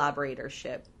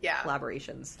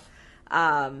 Collaborations.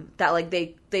 That like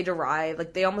they derive,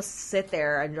 like they almost sit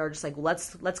there and are just like,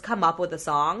 let's come up with a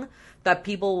song that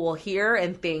people will hear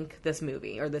and think this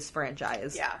movie or this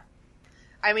franchise. Yeah.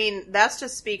 I mean, that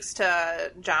just speaks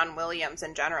to John Williams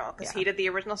in general, because he did the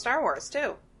original Star Wars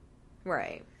too.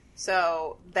 Right.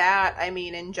 So that, I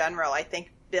mean, in general, I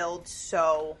think builds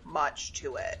so much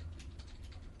to it.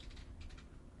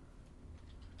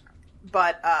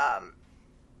 But,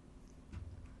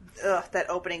 that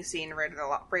opening scene in Raiders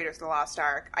of the Lost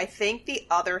Ark. I think the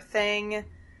other thing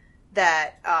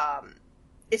that,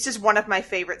 it's just one of my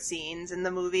favorite scenes in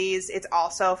the movies. It's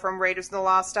also from Raiders of the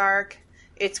Lost Ark.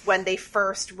 It's when they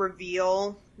first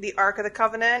reveal the Ark of the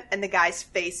Covenant and the guy's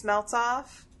face melts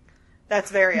off.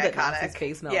 That's very iconic. His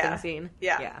face melting scene.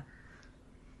 Yeah.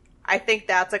 I think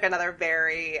that's like another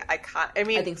very iconic. I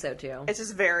mean, I think so too. It's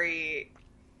just very,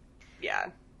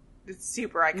 it's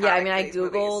super iconic. Yeah, I mean,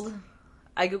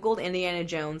 I googled Indiana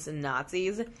Jones and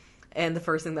Nazis, and the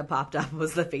first thing that popped up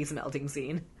was the face melting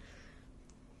scene.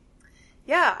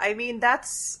 Yeah, I mean,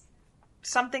 that's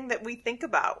something that we think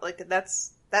about. Like,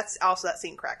 that's also, that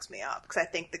scene cracks me up, because I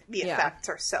think the effects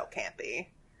are so campy.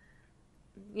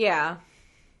 Yeah.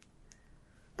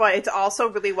 But it's also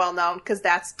really well known, because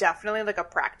that's definitely, like, a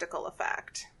practical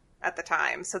effect at the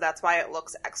time, so that's why it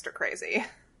looks extra crazy.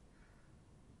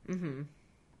 Mm-hmm.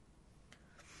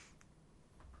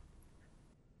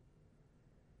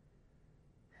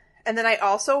 And then I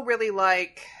also really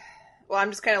like... Well, I'm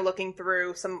just kind of looking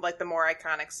through some of, like, the more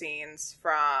iconic scenes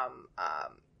from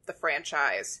the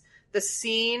franchise. The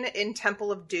scene in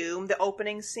Temple of Doom, the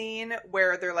opening scene,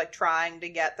 where they're, like, trying to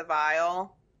get the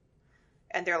vial,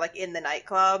 and they're, like, in the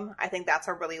nightclub. I think that's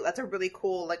a really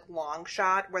cool, like, long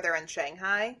shot where they're in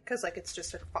Shanghai, because, like, it's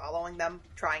just, like, following them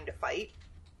trying to fight.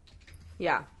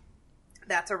 Yeah.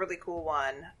 That's a really cool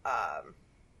one.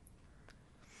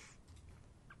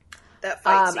 That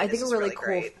fight scene I think a really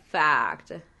cool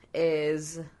fact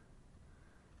is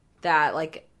that,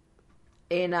 like,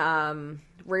 in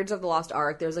Raiders of the Lost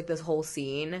Ark, there's, like, this whole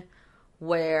scene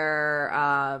where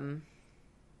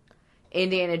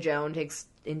Indiana Jones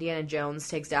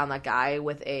takes down that guy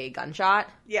with a gunshot.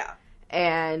 Yeah.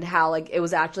 and how like it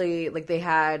was actually like they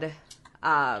had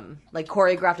like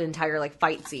choreographed an entire like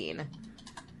fight scene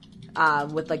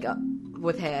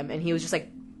with him, and he was just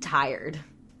like tired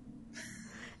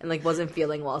and like wasn't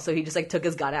feeling well, so he just like took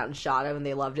his gun out and shot him, and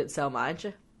they loved it so much.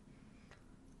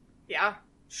 Yeah,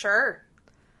 sure.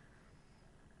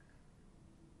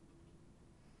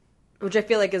 Which I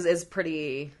feel like is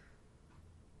pretty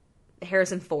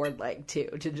Harrison Ford like too,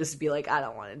 to just be like, I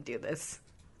don't want to do this.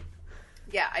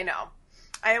 Yeah, I know.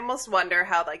 I almost wonder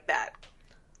how like that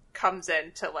comes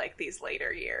into like these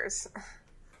later years.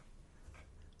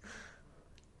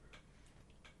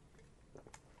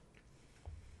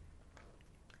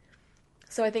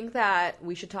 So I think that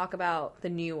we should talk about the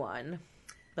new one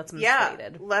that's been Yeah,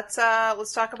 slated. let's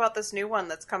talk about this new one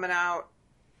that's coming out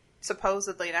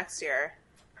supposedly next year.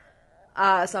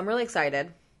 So I'm really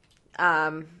excited.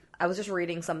 I was just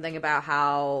reading something about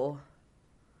how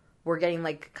we're getting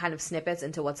like kind of snippets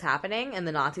into what's happening, and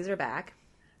the Nazis are back.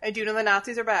 I do know the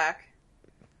Nazis are back.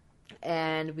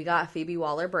 And we got Phoebe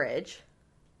Waller-Bridge.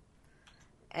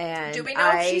 And do we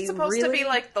know if she's supposed to be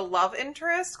like the love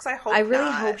interest? Because I really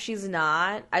not. hope she's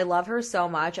not. I love her so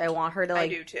much. I want her to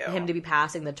like I do too. him to be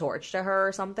passing the torch to her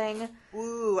or something.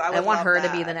 Ooh, I want her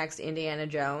that. to be the next Indiana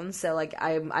Jones. So like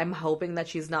I'm hoping that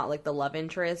she's not like the love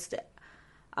interest.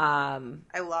 I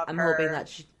love I'm her. hoping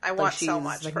that I like, want she's so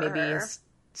much like for maybe her. a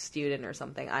student or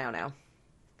something. I don't know.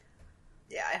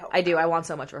 Yeah, I hope. I do. I want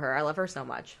so much for her. I love her so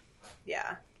much.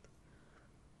 Yeah.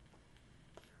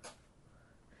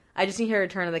 I just need her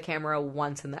to turn to the camera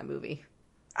once in that movie.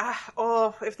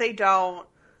 If they don't,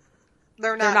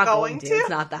 they're not going to. It's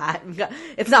not that.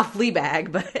 It's not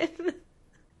Fleabag, but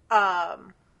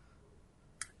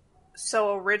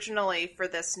So originally for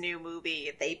this new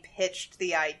movie, they pitched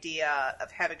the idea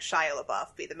of having Shia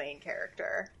LaBeouf be the main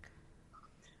character.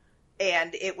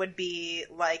 And it would be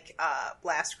like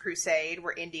Last Crusade,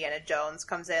 where Indiana Jones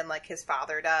comes in like his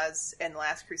father does in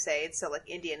Last Crusade. So like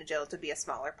Indiana Jones would be a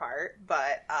smaller part.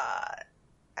 But,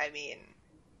 I mean...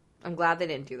 I'm glad they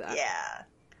didn't do that. Yeah.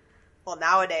 Well,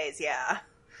 nowadays, yeah.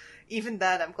 Even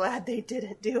then, I'm glad they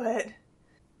didn't do it.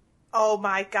 Oh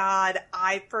my god,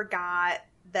 I forgot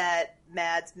that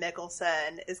Mads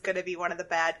Mikkelsen is going to be one of the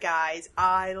bad guys.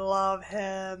 I love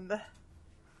him.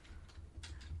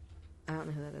 I don't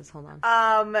know who that is. Hold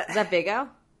on. Is that Viggo?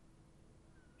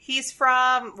 He's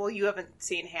from... Well, you haven't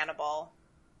seen Hannibal.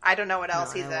 I don't know what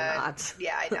else he's in. Not.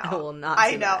 Yeah, I know. I will not.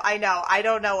 I know. I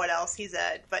don't know what else he's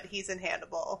in, but he's in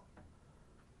Hannibal.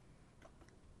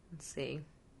 Let's see.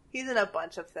 He's in a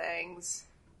bunch of things.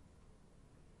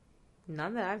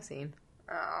 None that I've seen.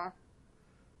 Oh.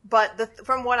 But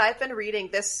from what I've been reading,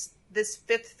 this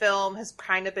fifth film has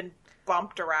kind of been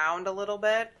bumped around a little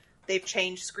bit. They've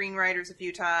changed screenwriters a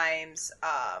few times.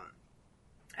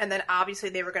 And then obviously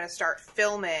they were going to start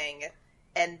filming,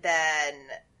 and then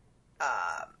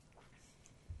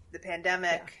the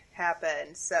pandemic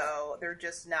happened, so they're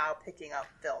just now picking up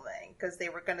filming because they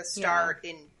were going to start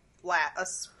in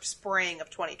spring of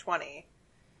 2020.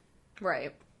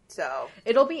 Right. So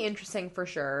it'll be interesting for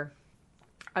sure.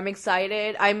 I'm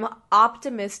excited. I'm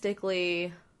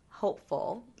optimistically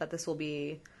hopeful that this will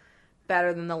be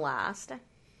better than the last,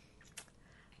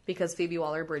 because Phoebe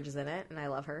Waller-Bridge is in it, and I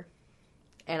love her,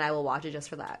 and I will watch it just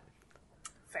for that.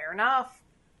 Fair enough.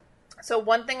 So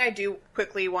one thing I do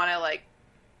quickly want to like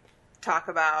talk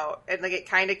about, and like it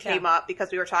kind of came up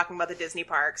because we were talking about the Disney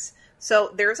parks.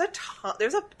 So there's a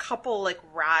couple like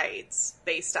rides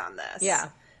based on this. Yeah.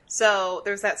 So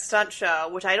there's that stunt show,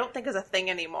 which I don't think is a thing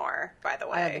anymore, by the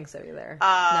way. I don't think so either. No,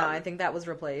 I think that was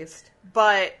replaced.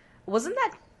 But was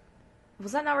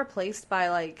that not replaced by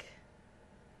like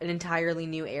an entirely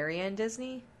new area in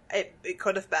Disney? It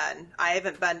could have been. I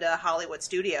haven't been to Hollywood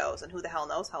Studios, and who the hell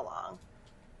knows how long.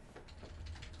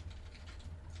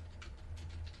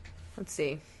 Let's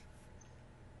see.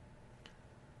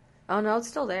 Oh no, it's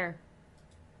still there.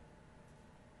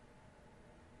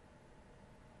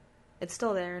 It's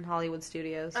still there in Hollywood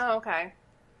Studios. Oh, okay.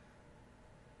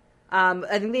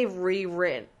 I think they've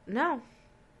rewritten. No.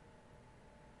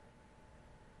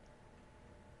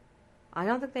 I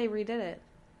don't think they redid it.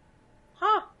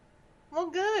 Huh. Well,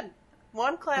 good.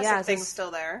 One classic thing's still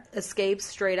there. Escapes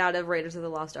straight out of Raiders of the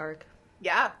Lost Ark.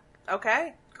 Yeah.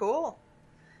 Okay. Cool.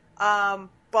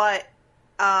 But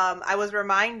I was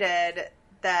reminded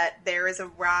that there is a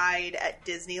ride at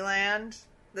Disneyland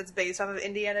that's based off of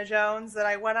Indiana Jones that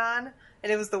I went on,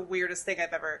 and it was the weirdest thing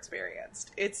I've ever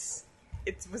experienced. It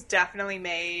was definitely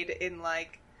made in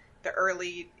like the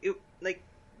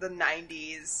the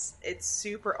 90s. It's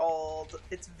super old.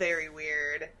 It's very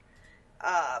weird.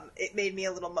 It made me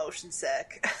a little motion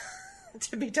sick,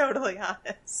 to be totally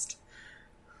honest.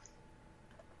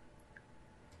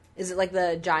 Is it like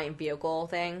the giant vehicle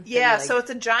thing? Yeah, Like... so it's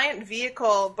a giant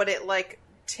vehicle, but it, like,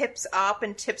 tips up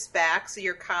and tips back, so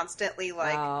you're constantly,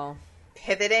 like,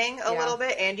 pivoting a little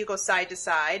bit, and you go side to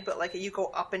side, but, like, you go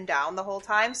up and down the whole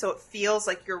time, so it feels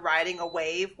like you're riding a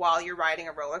wave while you're riding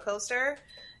a roller coaster.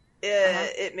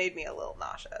 It made me a little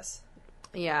nauseous.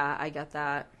 Yeah, I get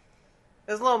that.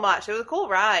 It was a little much. It was a cool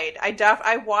ride.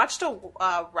 I watched a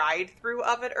ride through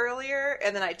of it earlier,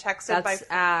 and then I texted That's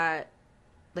at,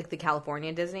 like, the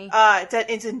California Disney?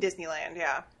 It's in Disneyland,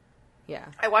 yeah. Yeah.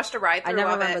 I watched a ride through of it. I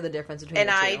never remember the difference between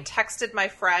the two. And I texted my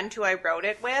friend who I rode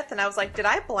it with, and I was like, did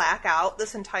I black out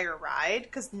this entire ride?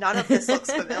 Because none of this looks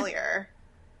familiar.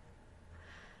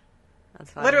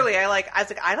 That's funny. Literally, I was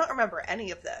like, I don't remember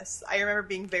any of this. I remember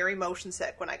being very motion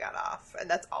sick when I got off, and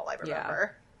that's all I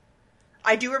remember. Yeah.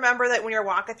 I do remember that when you're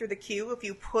walking through the queue, if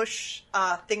you push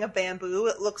a thing of bamboo,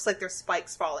 it looks like there's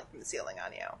spikes falling from the ceiling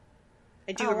on you.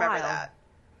 I do remember that.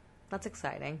 That's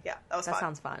exciting. Yeah, that was fun. That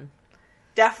sounds fun.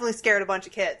 Definitely scared a bunch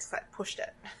of kids because I pushed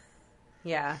it.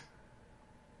 Yeah.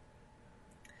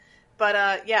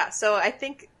 But, yeah, so I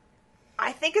think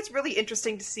it's really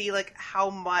interesting to see, like, how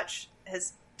much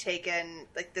has taken,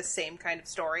 like, the same kind of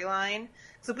storyline.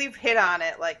 So we've hit on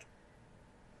it, like,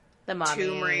 the Mummy,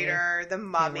 Tomb Raider, the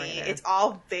Mummy. It's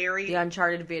all very... The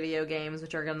Uncharted video games,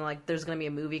 which are going to, like, there's going to be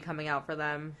a movie coming out for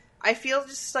them. I feel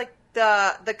just, like,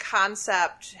 the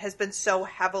concept has been so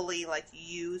heavily, like,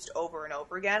 used over and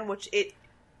over again, which it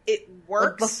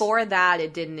works. Like, before that,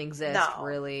 it didn't exist,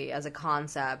 really, as a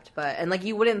concept. And, like,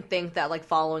 you wouldn't think that, like,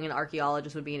 following an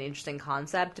archaeologist would be an interesting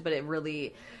concept, but it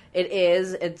really... It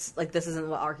is. It's, like, this isn't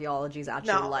what archaeology is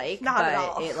actually like. Not at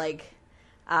all. It, like,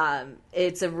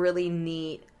 it's a really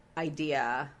neat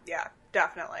idea. Yeah,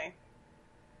 definitely.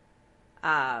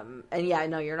 And yeah,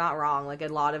 no, you're not wrong. Like, a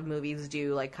lot of movies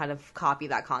do, like, kind of copy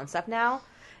that concept now.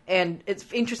 And it's,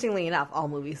 interestingly enough, all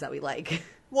movies that we like.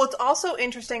 Well, it's also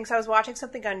interesting, because I was watching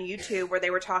something on YouTube where they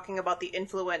were talking about the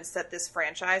influence that this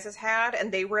franchise has had, and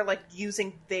they were, like,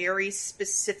 using very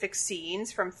specific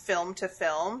scenes from film to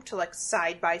film to, like,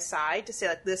 side by side to say,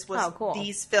 like, this was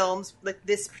these films, like,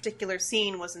 this particular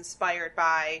scene was inspired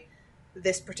by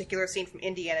this particular scene from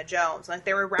Indiana Jones. Like,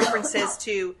 there were references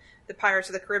to the Pirates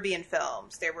of the Caribbean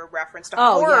films. There were reference to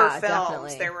horror films.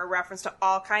 Definitely. There were reference to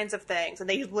all kinds of things. And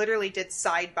they literally did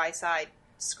side by side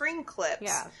screen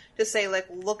clips to say, like,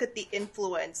 look at the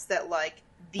influence that, like,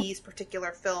 these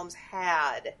particular films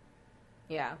had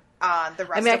on the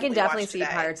rest of I mean, I can definitely see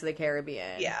Pirates of the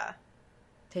Caribbean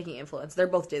taking influence. They're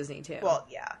both Disney, too. Well,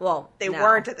 yeah. Well, they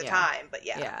weren't at the time, but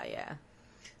yeah.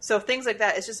 So things like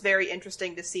that, it's just very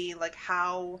interesting to see, like,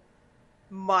 how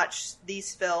much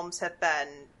these films have been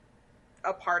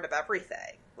a part of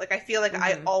everything. Like, I feel like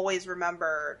I always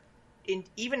remember,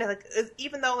 even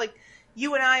though, like,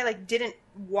 you and I, like, didn't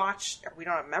watch, or we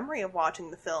don't have memory of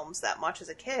watching the films that much as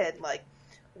a kid, like,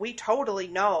 we totally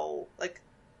know, like,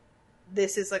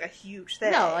 this is, like, a huge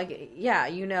thing. No, like, yeah,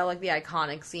 you know, like, the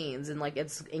iconic scenes, and, like,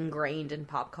 it's ingrained in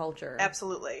pop culture.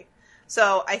 Absolutely.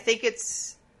 So, I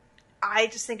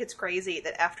just think it's crazy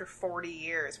that after 40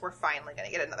 years, we're finally going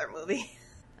to get another movie.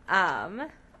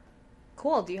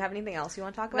 Cool. Do you have anything else you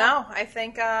want to talk No, about? I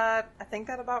think that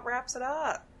about wraps it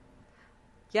up.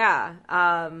 Yeah.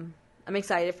 I'm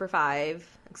excited for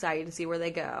 5. Excited to see where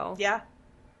they go. Yeah.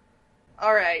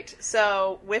 All right.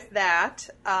 So with that,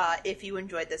 if you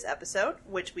enjoyed this episode,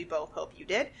 which we both hope you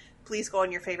did, please go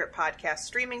on your favorite podcast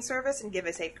streaming service and give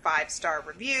us a 5-star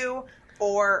review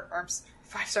or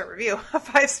 5-star review, a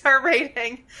 5-star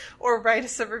rating, or write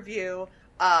us a review.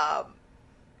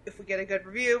 If we get a good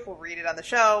review, we'll read it on the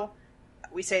show.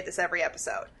 We say this every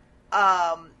episode.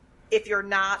 If you're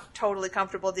not totally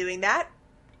comfortable doing that,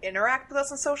 interact with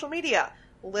us on social media.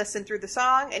 Listen through the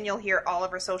song, and you'll hear all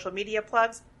of our social media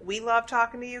plugs. We love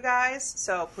talking to you guys,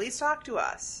 so please talk to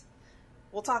us.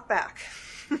 We'll talk back.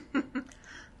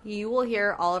 You will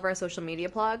hear all of our social media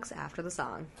plugs after the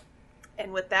song.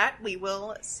 And with that, we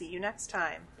will see you next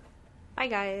time. Bye,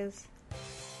 guys.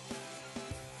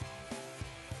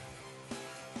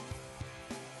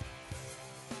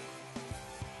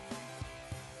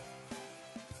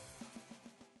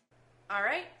 All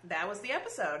right, that was the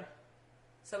episode.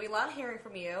 So we love hearing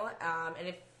from you, and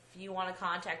if you want to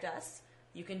contact us,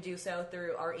 you can do so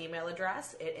through our email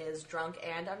address. It is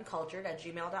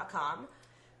drunkanduncultured@gmail.com.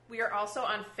 We are also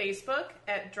on Facebook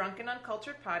at Drunk and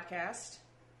Uncultured Podcast.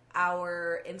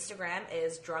 Our Instagram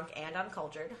is Drunk and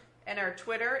Uncultured. And our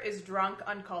Twitter is Drunk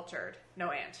Uncultured.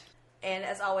 No and. And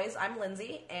as always, I'm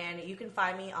Lindsay, and you can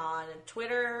find me on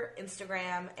Twitter,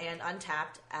 Instagram, and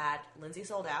Untapped at Lindsay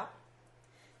Sold Out.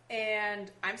 And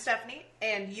I'm Stephanie,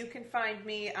 and you can find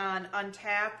me on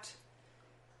Untapped,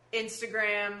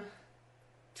 Instagram,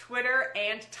 Twitter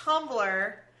and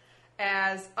Tumblr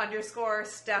as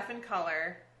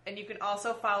 _StephenColor. And you can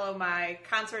also follow my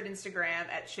concert Instagram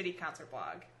at Shitty Concert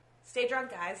Blog. Stay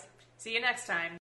drunk, guys. See you next time.